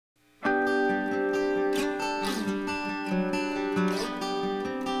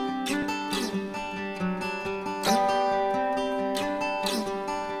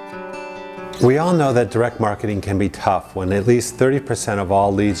We all know that direct marketing can be tough when at least 30% of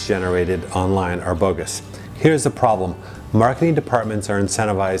all leads generated online are bogus. Here's the problem. Marketing departments are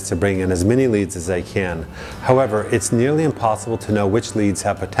incentivized to bring in as many leads as they can. However, it's nearly impossible to know which leads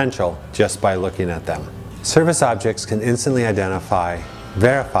have potential just by looking at them. Service objects can instantly identify,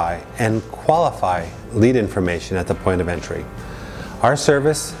 verify, and qualify lead information at the point of entry. Our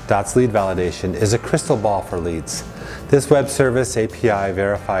service, DOTS Lead Validation, is a crystal ball for leads. This web service API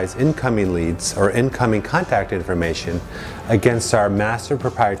verifies incoming leads or incoming contact information against our master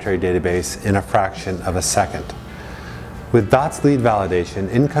proprietary database in a fraction of a second. With DOTS Lead Validation,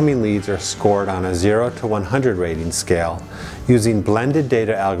 incoming leads are scored on a 0 to 100 rating scale using blended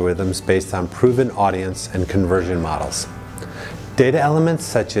data algorithms based on proven audience and conversion models. Data elements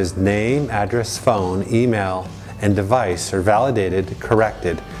such as name, address, phone, email, and device are validated,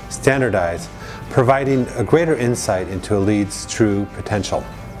 corrected, standardized, providing a greater insight into a lead's true potential.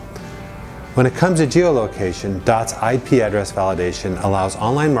 When it comes to geolocation, DOTS IP address validation allows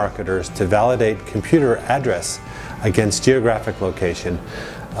online marketers to validate computer address against geographic location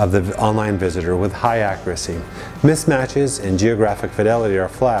of the online visitor with high accuracy. Mismatches and geographic fidelity are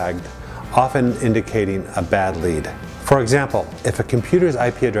flagged, often indicating a bad lead. For example, if a computer's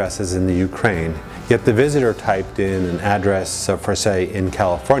IP address is in the Ukraine, yet the visitor typed in an address for, say, in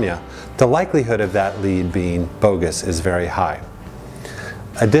California, the likelihood of that lead being bogus is very high.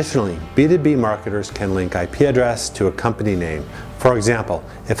 Additionally, B2B marketers can link IP address to a company name. For example,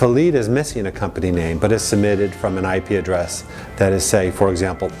 if a lead is missing a company name but is submitted from an IP address that is, say, for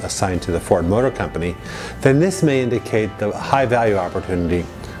example, assigned to the Ford Motor Company, then this may indicate the high value opportunity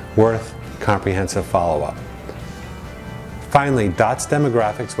worth comprehensive follow-up. Finally, DOTS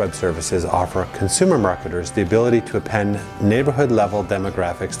Demographics web services offer consumer marketers the ability to append neighborhood-level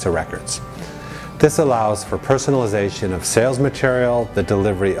demographics to records. This allows for personalization of sales material, the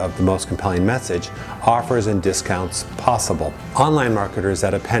delivery of the most compelling message, offers and discounts possible. Online marketers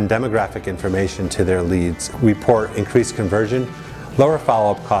that append demographic information to their leads report increased conversion, lower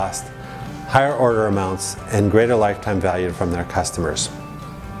follow-up cost, higher order amounts, and greater lifetime value from their customers.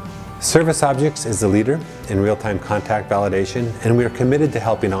 Service Objects is the leader in real-time contact validation, and we are committed to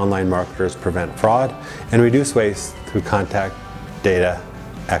helping online marketers prevent fraud and reduce waste through contact data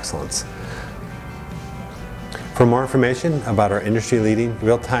excellence. For more information about our industry-leading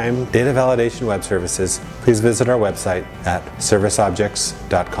real-time data validation web services, please visit our website at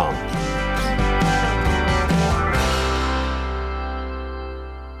serviceobjects.com.